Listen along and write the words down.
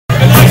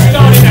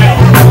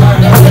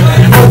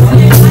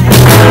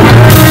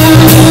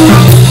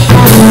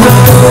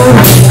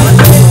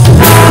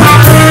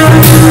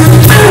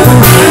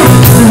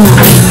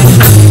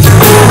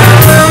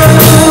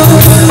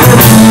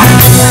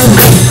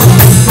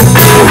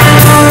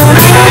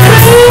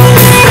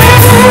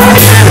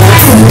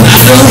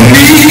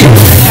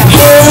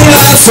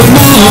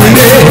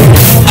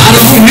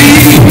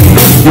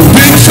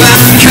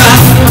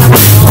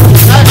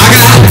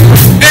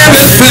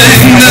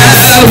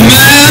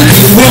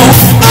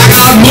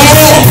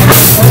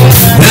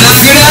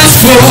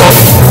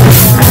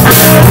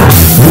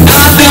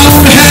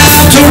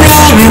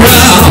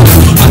around.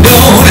 I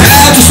don't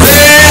have to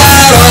stay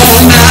out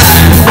all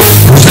night.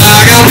 'Cause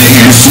I got me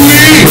a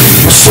sweet,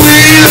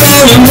 sweet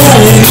loving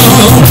woman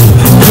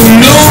who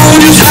knows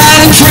just how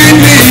to treat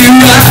me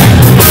right.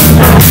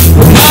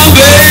 My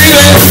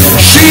baby,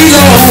 she's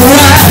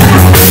alright.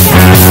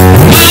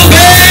 My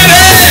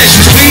baby,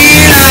 she's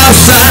clean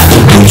outside.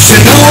 Don't you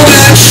know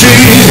that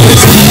she's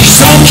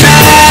some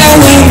kind of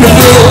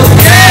wonderful?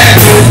 Yeah,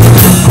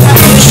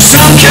 she's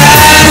some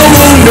kind of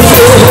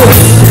wonderful.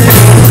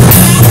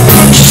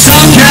 She's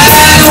some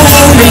kind of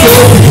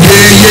wonderful.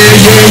 Yeah, yeah,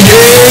 yeah,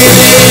 yeah.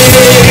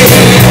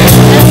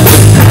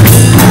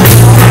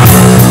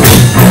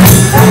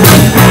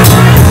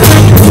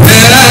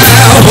 And I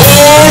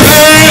hold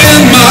her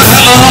in my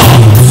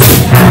arms.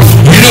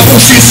 You know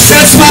she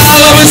sets my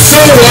loving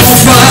soul on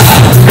fire.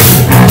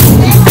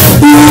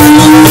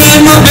 Ooh, when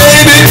my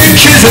baby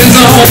kisses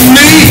on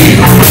me,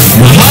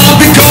 my heart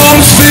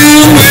becomes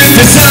filled with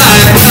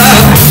desire.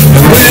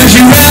 And when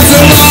she wraps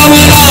her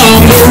loving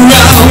arms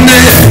around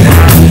me,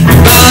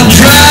 that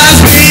drives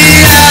me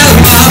out of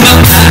my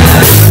mind.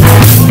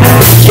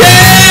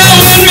 Yeah,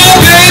 when my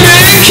baby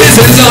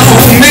kisses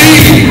on me,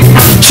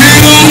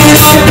 chills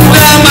up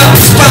down my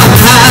spine.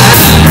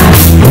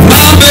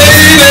 My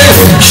baby,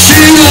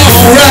 she's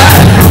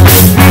alright.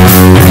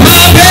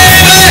 My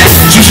baby,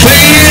 she's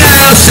playing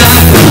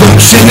outside.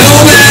 Don't you know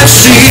that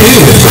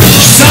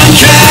she's some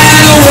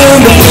kind of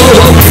wonderful?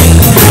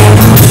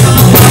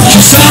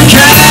 She's some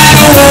kind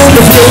of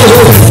wonderful.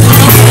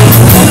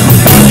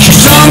 She's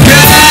some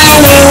kind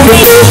of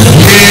wonderful.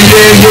 Yeah,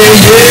 yeah,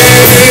 yeah,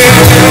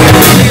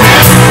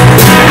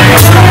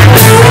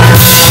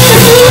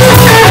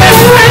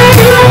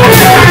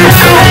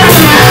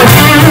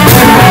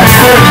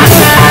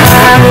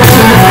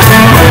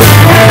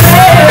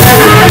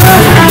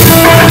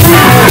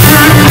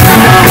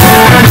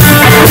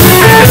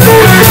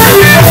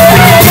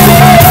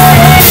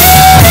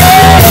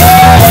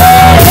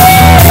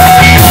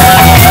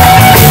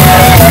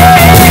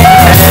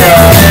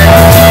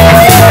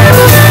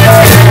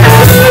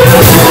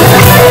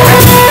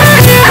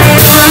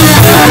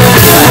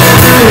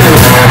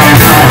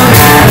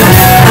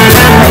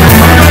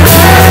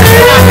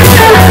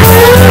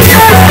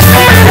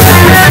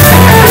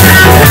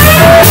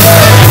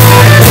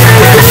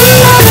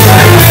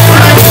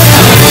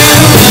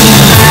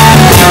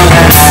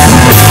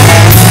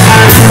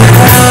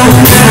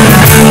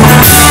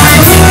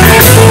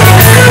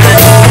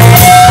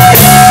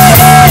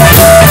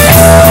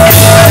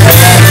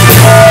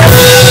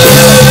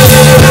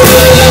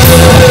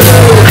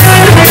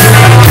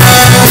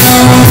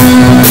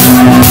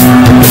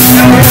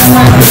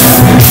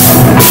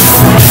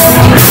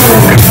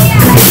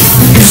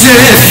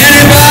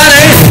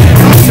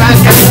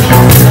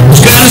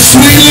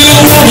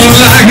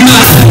 like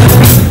mine.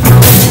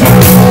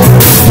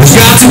 There's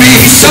got to be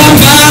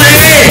somebody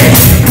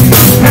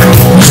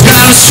who's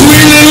got a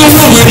sweet little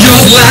woman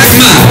just like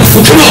mine.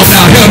 Well, come on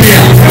now, help me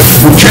out.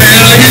 Well, can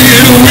I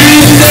get a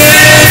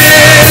witness?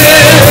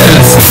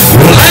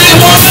 Well, I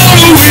want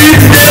a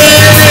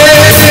witness.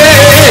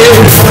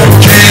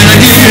 Can I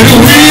get a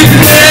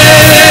witness?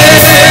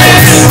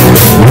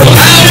 Well,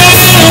 I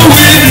want a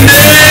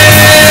witness.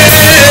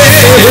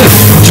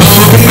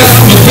 Talking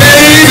about my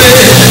baby.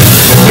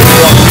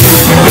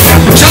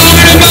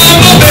 Talking about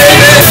my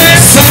baby,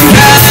 some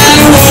kind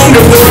of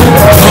wonderful.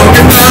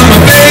 Talking about my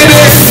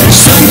baby,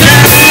 some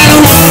kind of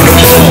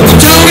wonderful.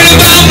 Talking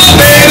about my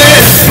baby,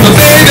 my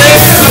baby,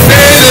 my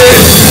baby.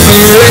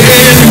 Early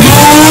in the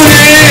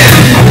morning,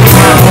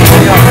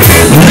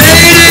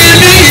 late in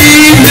the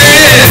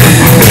evening,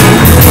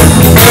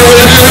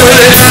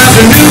 early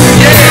afternoon,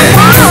 yeah.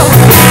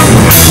 Well,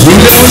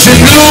 don't you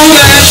know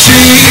that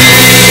she's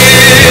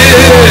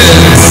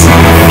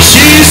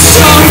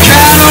some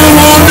kind of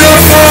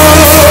wonderful.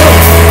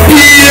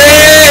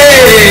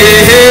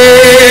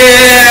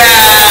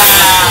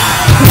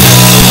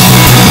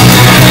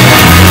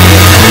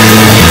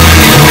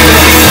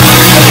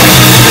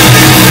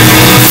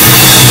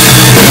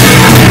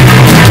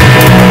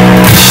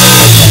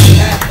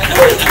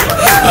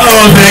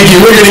 Oh, thank you.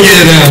 We're going to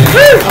get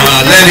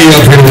Lenny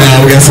up here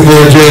now. We got some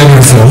more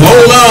jammers, so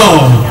hold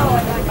on.